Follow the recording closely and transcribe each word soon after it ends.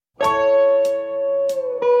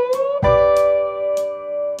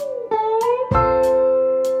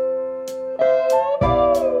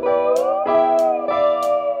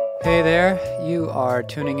are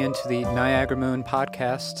tuning into the Niagara Moon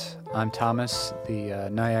podcast. I'm Thomas, the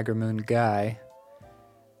Niagara Moon guy.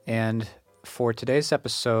 And for today's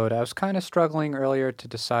episode, I was kind of struggling earlier to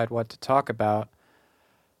decide what to talk about.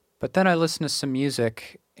 But then I listened to some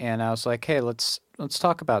music, and I was like, hey, let's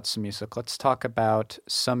talk about some music. Let's talk about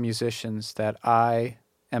some musicians that I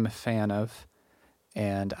am a fan of.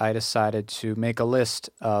 And I decided to make a list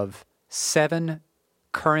of 7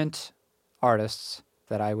 current artists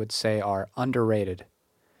that I would say are underrated.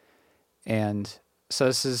 And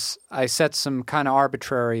so I set some kind of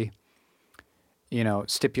arbitrary,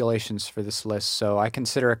 stipulations for this list. So I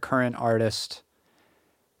consider a current artist,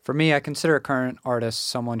 for me, I consider a current artist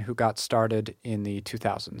someone who got started in the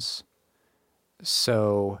 2000s.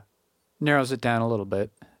 So narrows it down a little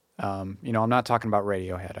bit. I'm not talking about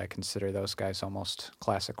Radiohead. I consider those guys almost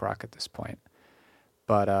classic rock at this point.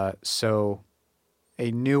 But so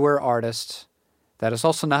a newer artist that is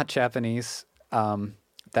also not Japanese,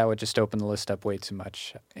 that would just open the list up way too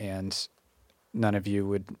much, and none of you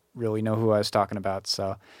would really know who I was talking about.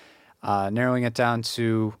 So narrowing it down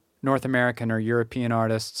to North American or European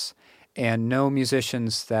artists, and no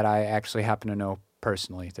musicians that I actually happen to know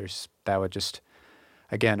personally. That would just,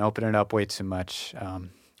 again, open it up way too much.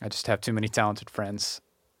 I just have too many talented friends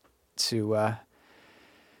to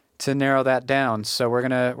narrow that down. So we're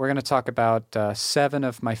gonna talk about 7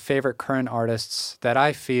 of my favorite current artists that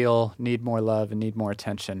I feel need more love and need more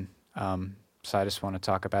attention. So I just want to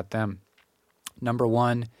talk about them. Number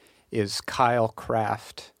 1 is Kyle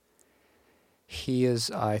Craft. He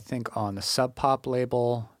is, I think, on the Sub Pop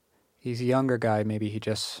label. He's a younger guy. Maybe he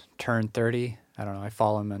just turned 30. I don't know. I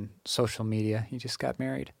follow him on social media. He just got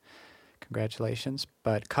married. Congratulations.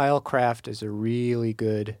 But Kyle Craft is a really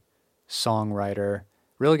good songwriter.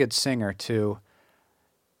 Really good singer, too.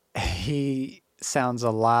 He sounds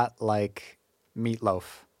a lot like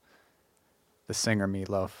Meatloaf, the singer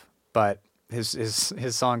Meatloaf. But his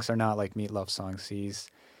songs are not like Meatloaf songs. He's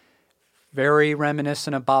very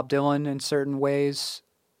reminiscent of Bob Dylan in certain ways.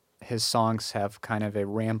 His songs have kind of a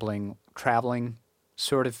rambling, traveling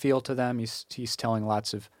sort of feel to them. He's telling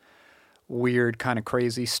lots of weird, kind of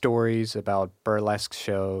crazy stories about burlesque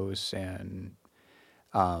shows and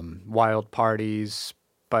wild parties,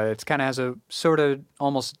 but it kind of has a sort of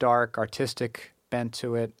almost dark, artistic bent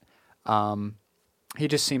to it. He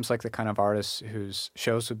just seems like the kind of artist whose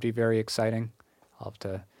shows would be very exciting. I'll have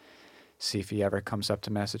to see if he ever comes up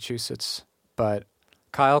to Massachusetts. But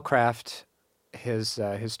Kyle Craft, his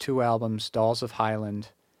 2 albums, Dolls of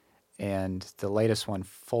Highland, and the latest one,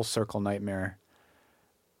 Full Circle Nightmare,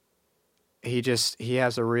 he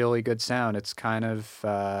has a really good sound. It's kind of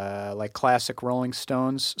like classic Rolling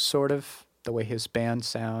Stones, sort of, the way his band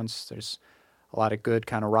sounds. There's a lot of good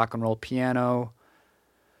kind of rock and roll piano.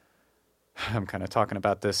 I'm kind of talking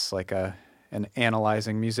about this like an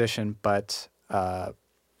analyzing musician, but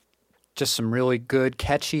just some really good,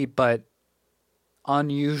 catchy, but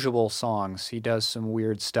unusual songs. He does some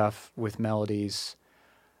weird stuff with melodies.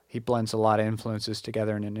 He blends a lot of influences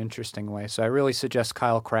together in an interesting way. So I really suggest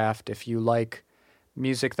Kyle Craft if you like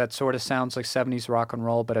music that sort of sounds like 70s rock and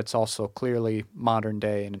roll, but it's also clearly modern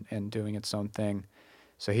day and doing its own thing.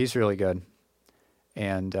 So he's really good.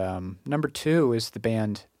 And number 2 is the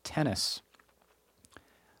band Tennis.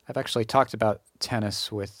 I've actually talked about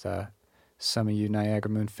Tennis with some of you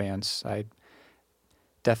Niagara Moon fans. I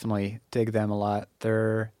definitely dig them a lot.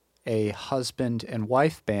 They're a husband and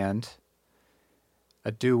wife band,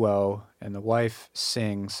 a duo, and the wife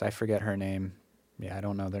sings. I forget her name. Yeah, I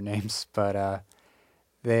don't know their names, but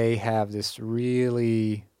they have this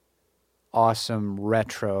really awesome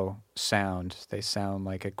retro sound. They sound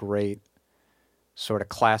like a great sort of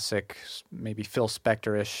classic, maybe Phil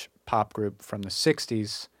Spector-ish pop group from the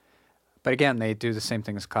 60s. But again, they do the same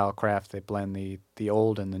thing as Kyle Craft. They blend the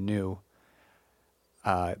old and the new.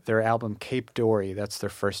 Their album Cape Dory, that's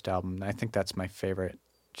their first album. I think that's my favorite.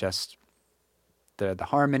 Just the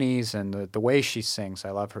harmonies and the way she sings.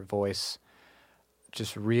 I love her voice.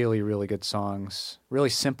 Just really, really good songs. Really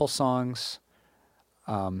simple songs.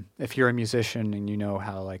 If you're a musician and you know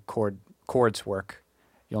how like chords work,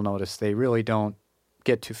 you'll notice they really don't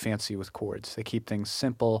get too fancy with chords. They keep things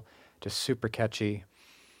simple, just super catchy.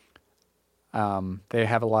 They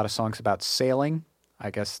have a lot of songs about sailing.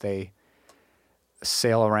 I guess they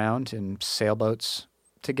sail around in sailboats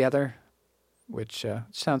together, which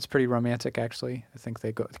sounds pretty romantic, actually. I think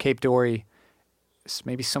they go Cape Dory,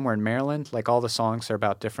 maybe somewhere in Maryland. Like all the songs are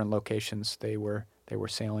about different locations they were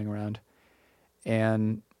sailing around,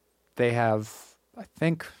 and they have, I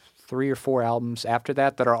think, 3 or 4 albums after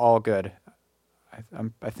that are all good.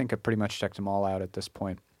 I think I pretty much checked them all out at this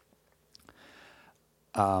point.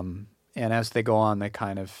 And as they go on, they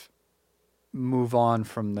kind of move on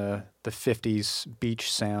from the 50s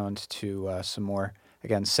beach sound to some more,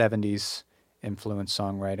 again, 70s influence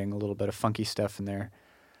songwriting, a little bit of funky stuff in there.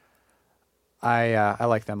 I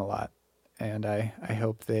like them a lot, and I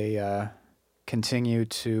hope they continue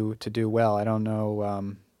to do well. I don't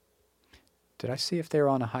know. Did I see if they were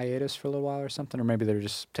on a hiatus for a little while or something, or maybe they're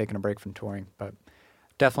just taking a break from touring? But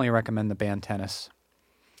definitely recommend the band Tennis.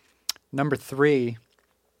 Number 3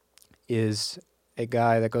 is a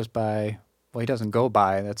guy that goes by, well, he doesn't go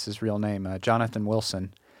by, that's his real name, Jonathan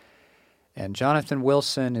Wilson. And Jonathan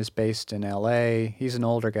Wilson is based in L.A. He's an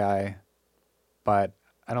older guy, but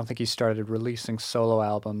I don't think he started releasing solo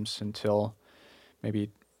albums until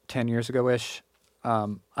maybe 10 years ago-ish.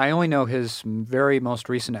 I only know his very most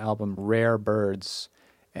recent album, Rare Birds,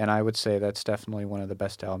 and I would say that's definitely one of the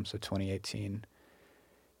best albums of 2018.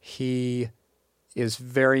 He is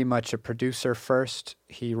very much a producer first.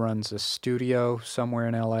 He runs a studio somewhere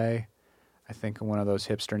in LA, I think in one of those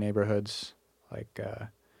hipster neighborhoods like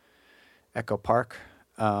Echo Park.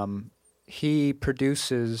 He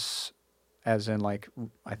produces, as in like,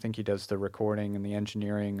 I think he does the recording and the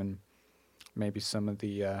engineering and maybe some of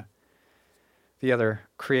the other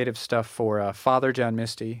creative stuff for Father John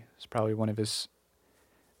Misty. Is probably one of his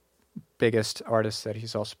biggest artists that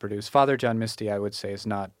he's also produced. Father John Misty, I would say, is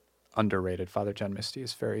not underrated. Father John Misty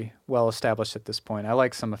is very well established at this point. I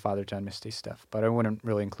like some of Father John Misty's stuff, but I wouldn't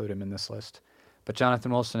really include him in this list. But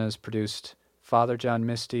Jonathan Wilson has produced Father John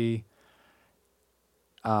Misty.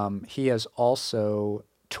 He has also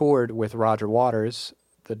toured with Roger Waters,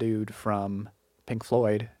 the dude from Pink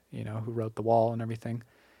Floyd, who wrote The Wall and everything.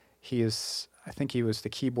 I think he was the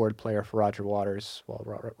keyboard player for Roger Waters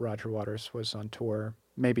while Roger Waters was on tour.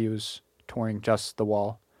 Maybe he was touring just The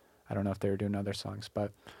Wall. I don't know if they were doing other songs,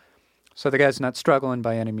 but so the guy's not struggling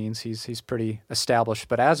by any means. He's pretty established,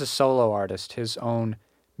 but as a solo artist, his own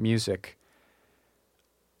music,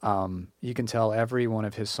 you can tell every one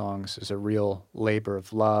of his songs is a real labor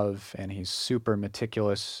of love, and he's super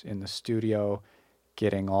meticulous in the studio,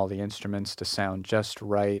 getting all the instruments to sound just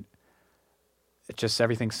right.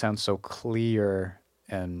 Everything sounds so clear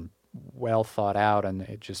and well thought out, and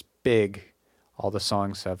it just big. All the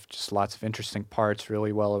songs have just lots of interesting parts,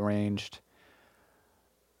 really well arranged.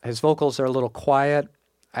 His vocals are a little quiet.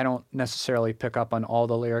 I don't necessarily pick up on all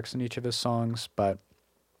the lyrics in each of his songs, but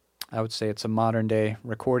I would say it's a modern-day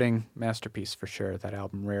recording masterpiece for sure, that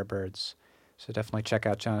album, Rare Birds. So definitely check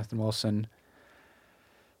out Jonathan Wilson.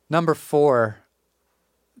 Number 4,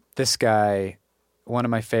 this guy, one of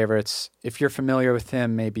my favorites. If you're familiar with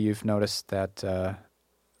him, maybe you've noticed that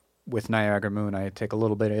with Niagara Moon, I take a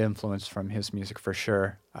little bit of influence from his music for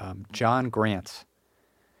sure. John Grant.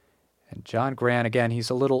 And John Grant, again, he's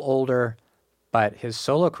a little older, but his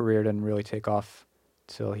solo career didn't really take off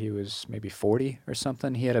till he was maybe 40 or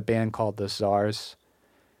something. He had a band called the Czars.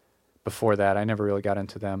 Before that, I never really got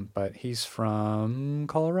into them, but he's from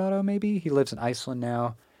Colorado, maybe? He lives in Iceland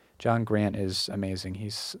now. John Grant is amazing.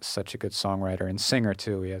 He's such a good songwriter and singer,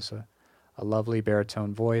 too. He has a lovely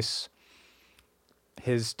baritone voice.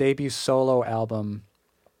 His debut solo album,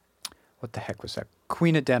 what the heck was that?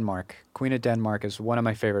 Queen of Denmark. Queen of Denmark is one of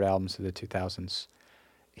my favorite albums of the 2000s.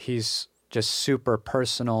 He's just super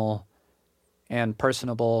personal and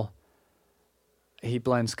personable. He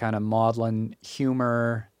blends kind of maudlin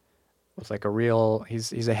humor with like a real,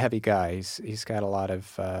 he's a heavy guy. He's got a lot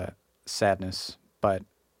of sadness, but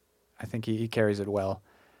I think he carries it well.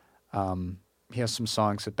 He has some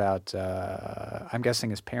songs about, I'm guessing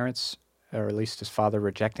his parents, or at least his father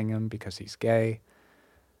rejecting him because he's gay.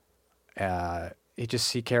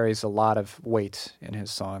 He carries a lot of weight in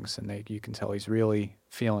his songs, and you can tell he's really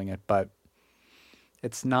feeling it, but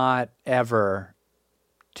it's not ever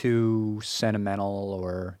too sentimental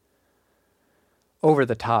or over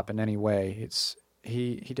the top in any way.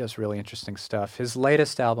 He does really interesting stuff. His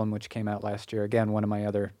latest album, which came out last year, again, one of my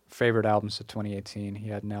other favorite albums of 2018, he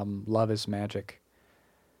had an album, Love is Magic.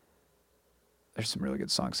 There's some really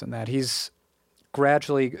good songs in that. He's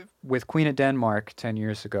gradually, with Queen of Denmark 10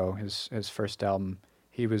 years ago, his first album,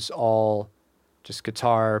 he was all just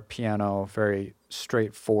guitar, piano, very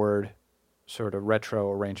straightforward, sort of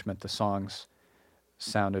retro arrangement. The songs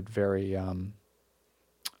sounded very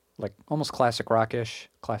like almost classic rockish,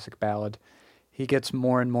 classic ballad. He gets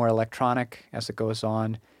more and more electronic as it goes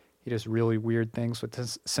on. He does really weird things with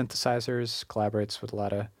his synthesizers, collaborates with a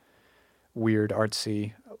lot of weird,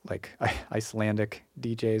 artsy, like Icelandic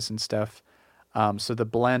DJs and stuff. So the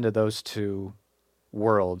blend of those two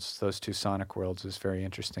worlds, those two sonic worlds, is very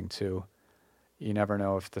interesting too. You never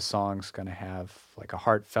know if the song's going to have like a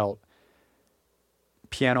heartfelt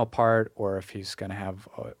piano part or if he's going to have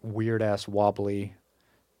a weird-ass wobbly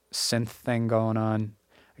synth thing going on.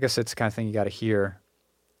 I guess it's the kind of thing you got to hear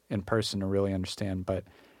in person to really understand, but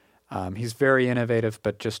he's very innovative,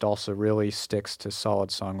 but just also really sticks to solid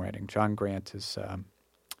songwriting. John Grant is,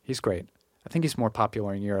 he's great. I think he's more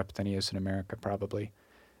popular in Europe than he is in America, probably.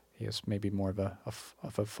 He has maybe more of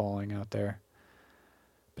a following out there.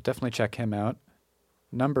 But definitely check him out.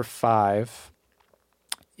 Number 5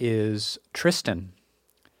 is Tristan.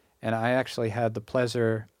 And I actually had the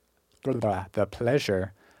pleasure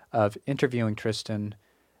of interviewing Tristan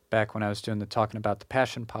back when I was doing the Talking About the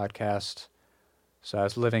Passion podcast. So I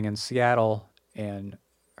was living in Seattle, and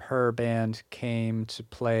her band came to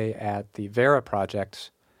play at the Vera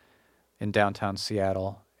Project in downtown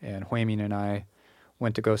Seattle, and Huimin and I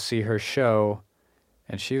went to go see her show,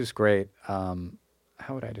 and she was great. How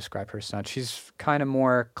would I describe her sound? She's kind of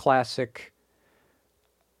more classic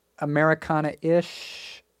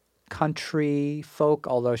Americana-ish country folk,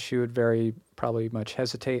 although she would very probably much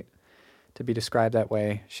hesitate to be described that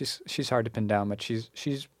way. She's hard to pin down, but she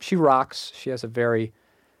rocks. She has a very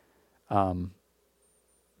her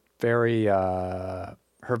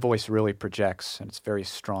voice really projects, and it's a very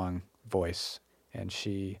strong voice, and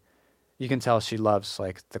you can tell she loves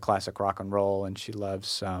like the classic rock and roll, and she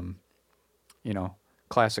loves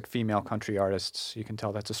classic female country artists. You can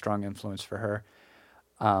tell that's a strong influence for her.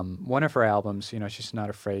 One of her albums, she's not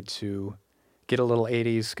afraid to get a little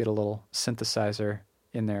 80s, get a little synthesizer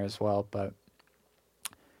in there as well, but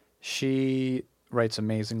she writes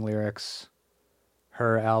amazing lyrics.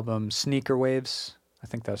 Her album Sneaker Waves, I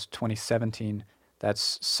think that was 2017.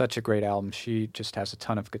 That's such a great album. She just has a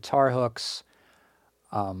ton of guitar hooks,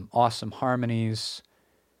 awesome harmonies.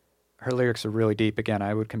 Her lyrics are really deep. Again,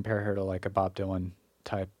 I would compare her to like a Bob Dylan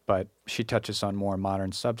type, but she touches on more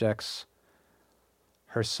modern subjects.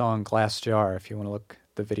 Her song Glass Jar, if you want to look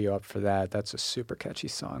the video up for that, that's a super catchy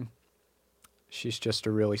song. She's just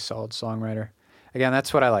a really solid songwriter. Again,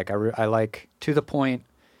 that's what I like. I like to the point,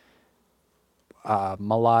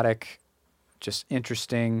 melodic, just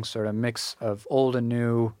interesting sort of mix of old and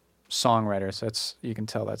new songwriters. You can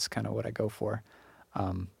tell that's kind of what I go for.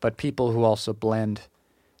 But people who also blend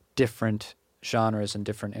different genres and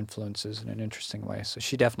different influences in an interesting way. So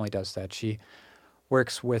she definitely does that. She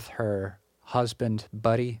works with her husband,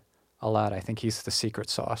 Buddy, a lot. I think he's the secret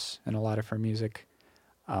sauce in a lot of her music.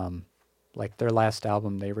 Like their last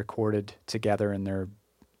album, they recorded together in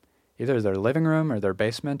either their living room or their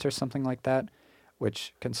basement or something like that,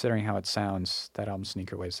 which, considering how it sounds, that album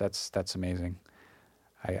Sneaker Waves, that's amazing.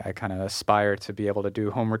 I kind of aspire to be able to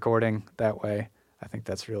do home recording that way. I think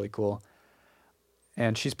that's really cool.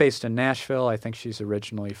 And she's based in Nashville. I think she's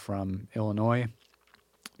originally from Illinois,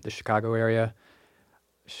 the Chicago area.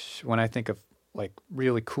 When I think of like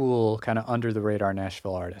really cool, kind of under the radar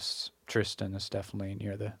Nashville artists, Tristan is definitely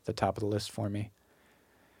near the top of the list for me.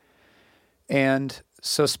 And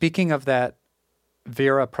so speaking of that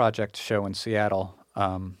Vera Project show in Seattle,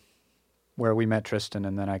 where we met Tristan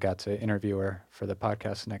and then I got to interview her for the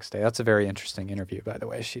podcast the next day. That's a very interesting interview, by the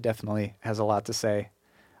way. She definitely has a lot to say.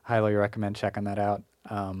 Highly recommend checking that out.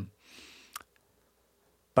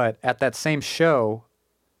 But at that same show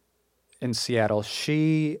in Seattle,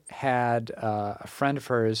 she had a friend of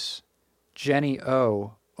hers, Jenny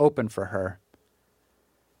O, open for her.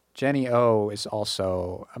 Jenny O is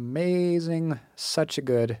also amazing, such a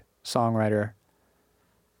good songwriter.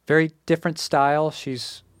 Very different style.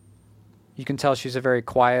 You can tell she's a very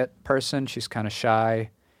quiet person. She's kind of shy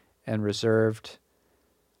and reserved.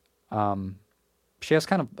 She has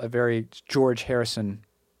kind of a very George Harrison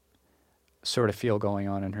sort of feel going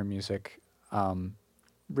on in her music.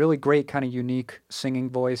 Really great, kind of unique singing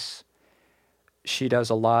voice. She does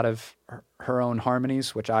a lot of her own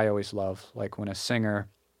harmonies, which I always love, like when a singer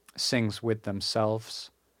sings with themselves.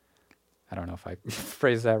 I don't know if I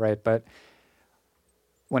phrased that right, but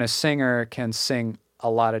when a singer can sing a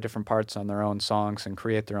lot of different parts on their own songs and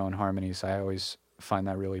create their own harmonies, I always find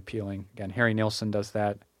that really appealing. Again, Harry Nilsson does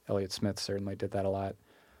that. Elliott Smith certainly did that a lot.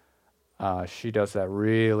 She does that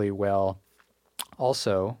really well.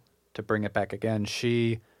 Also, to bring it back again,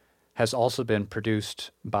 she has also been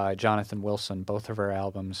produced by Jonathan Wilson, both of her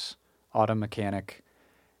albums, Autumn Mechanic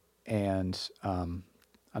and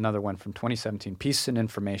another one from 2017, Peace and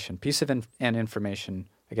Information. and Information,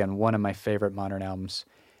 again, one of my favorite modern albums.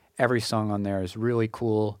 Every song on there is really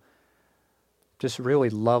cool, just really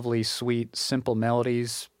lovely, sweet, simple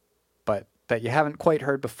melodies, but that you haven't quite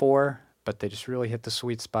heard before, but they just really hit the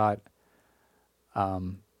sweet spot.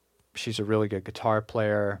 She's a really good guitar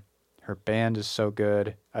player. Her band is so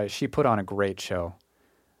good. She put on a great show.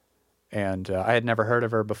 And I had never heard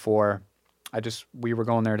of her before. we were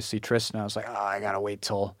going there to see Tristan. I was like, oh, I gotta wait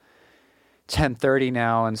till 10:30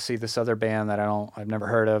 now and see this other band that I've never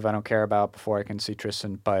heard of, I don't care about before I can see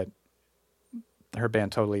Tristan. But her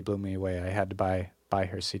band totally blew me away. I had to buy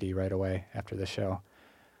her CD right away after the show.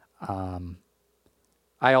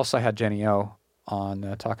 I also had Jenny O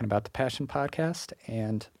on talking about the Passion podcast,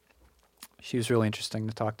 and she was really interesting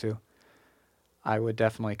to talk to. I would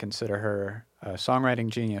definitely consider her a songwriting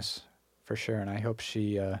genius for sure, and I hope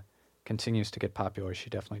she continues to get popular. She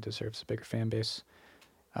definitely deserves a bigger fan base.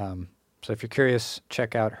 So if you're curious,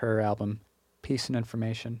 check out her album, Peace and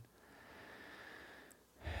Information.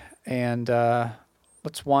 And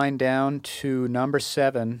let's wind down to number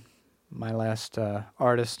 7, my last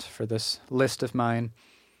artist for this list of mine.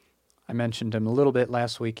 I mentioned him a little bit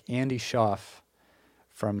last week, Andy Schaaf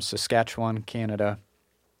from Saskatchewan, Canada.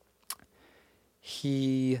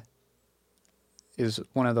 He is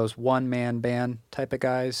one of those one-man band type of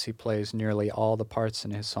guys. He plays nearly all the parts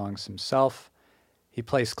in his songs himself. He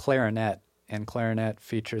plays clarinet, and clarinet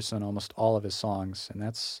features on almost all of his songs, and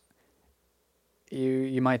that's...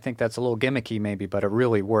 You might think that's a little gimmicky maybe, but it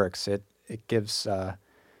really works. It gives a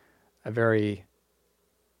very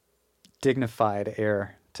dignified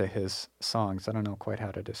air to his songs. I don't know quite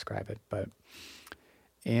how to describe it, but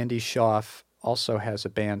Andy Schaaf also has a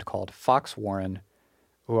band called Foxwarren,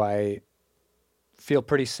 who I feel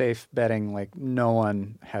pretty safe betting like no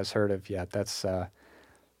one has heard of yet. That's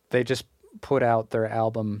they just put out their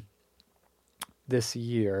album this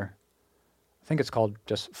year. I think it's called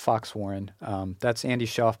just Foxwarren. That's Andy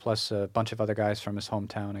Schaaf plus a bunch of other guys from his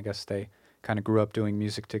hometown. I guess they kind of grew up doing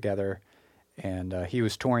music together, and he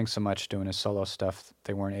was touring so much doing his solo stuff,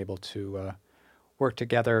 they weren't able to work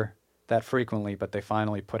together that frequently, but they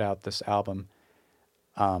finally put out this album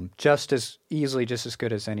just as easily, just as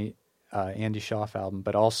good as any Andy Schaaf album,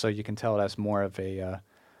 but also you can tell it has more of a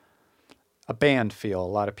band feel, a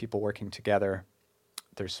lot of people working together.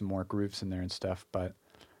 There's some more grooves in there and stuff, but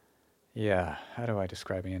yeah, how do I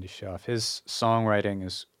describe Andy Schaaf? His songwriting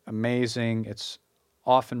is amazing. It's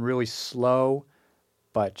often really slow,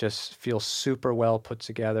 but just feels super well put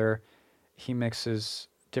together. He mixes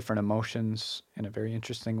different emotions in a very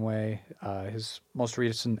interesting way. His most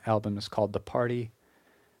recent album is called The Party.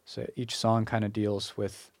 So each song kind of deals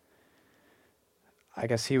with, I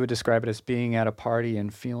guess he would describe it as being at a party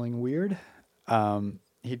and feeling weird.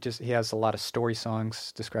 He has a lot of story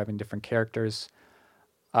songs describing different characters.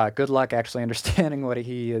 Good luck actually understanding what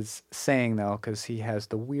he is saying, though, because he has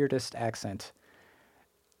the weirdest accent.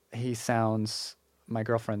 My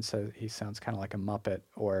girlfriend says he sounds kind of like a Muppet,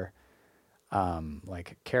 or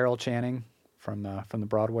like Carol Channing from the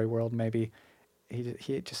Broadway world, maybe.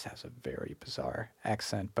 He just has a very bizarre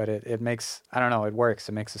accent, but it makes, I don't know, it works.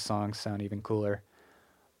 It makes the song sound even cooler.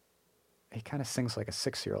 He kind of sings like a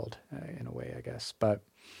 6-year-old in a way, I guess, but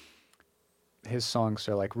his songs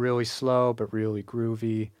are like really slow but really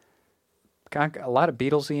groovy. Got a lot of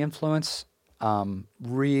Beatlesy influence.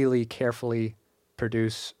 Really carefully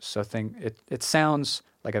produced, so it sounds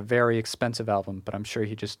like a very expensive album, but I'm sure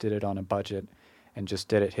he just did it on a budget and just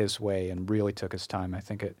did it his way and really took his time. I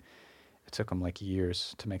think it took him like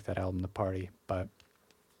years to make that album, The Party, but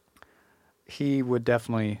he would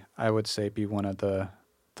definitely, I would say, be one of the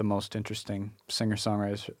most interesting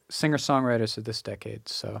singer-songwriters of this decade.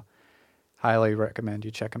 So highly recommend you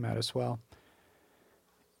check him out as well.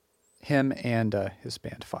 Him and his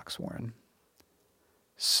band Foxwarren.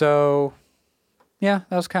 So, yeah,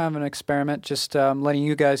 that was kind of an experiment, just letting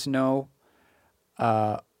you guys know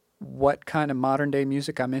what kind of modern-day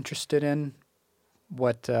music I'm interested in,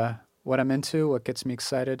 what I'm into, what gets me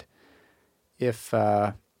excited. If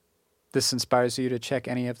this inspires you to check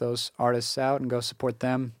any of those artists out and go support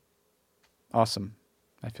them, awesome.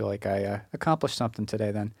 I feel like I accomplished something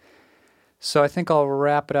today then. So I think I'll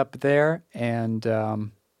wrap it up there, and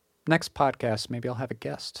next podcast, maybe I'll have a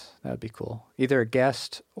guest. That would be cool. Either a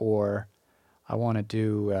guest, or I want to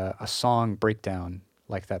do a song breakdown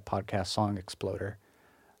like that podcast Song Exploder.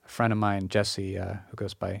 A friend of mine, Jesse, who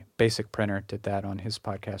goes by Basic Printer, did that on his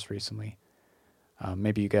podcast recently.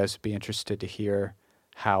 Maybe you guys would be interested to hear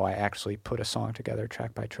how I actually put a song together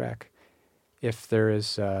track by track. If there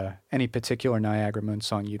is any particular Niagara Moon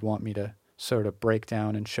song you'd want me to sort of break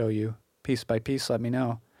down and show you piece by piece, let me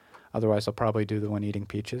know. Otherwise, I'll probably do the one eating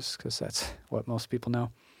peaches, because that's what most people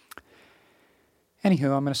know.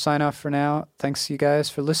 Anywho, I'm going to sign off for now. Thanks, you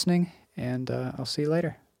guys, for listening, and I'll see you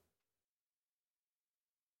later.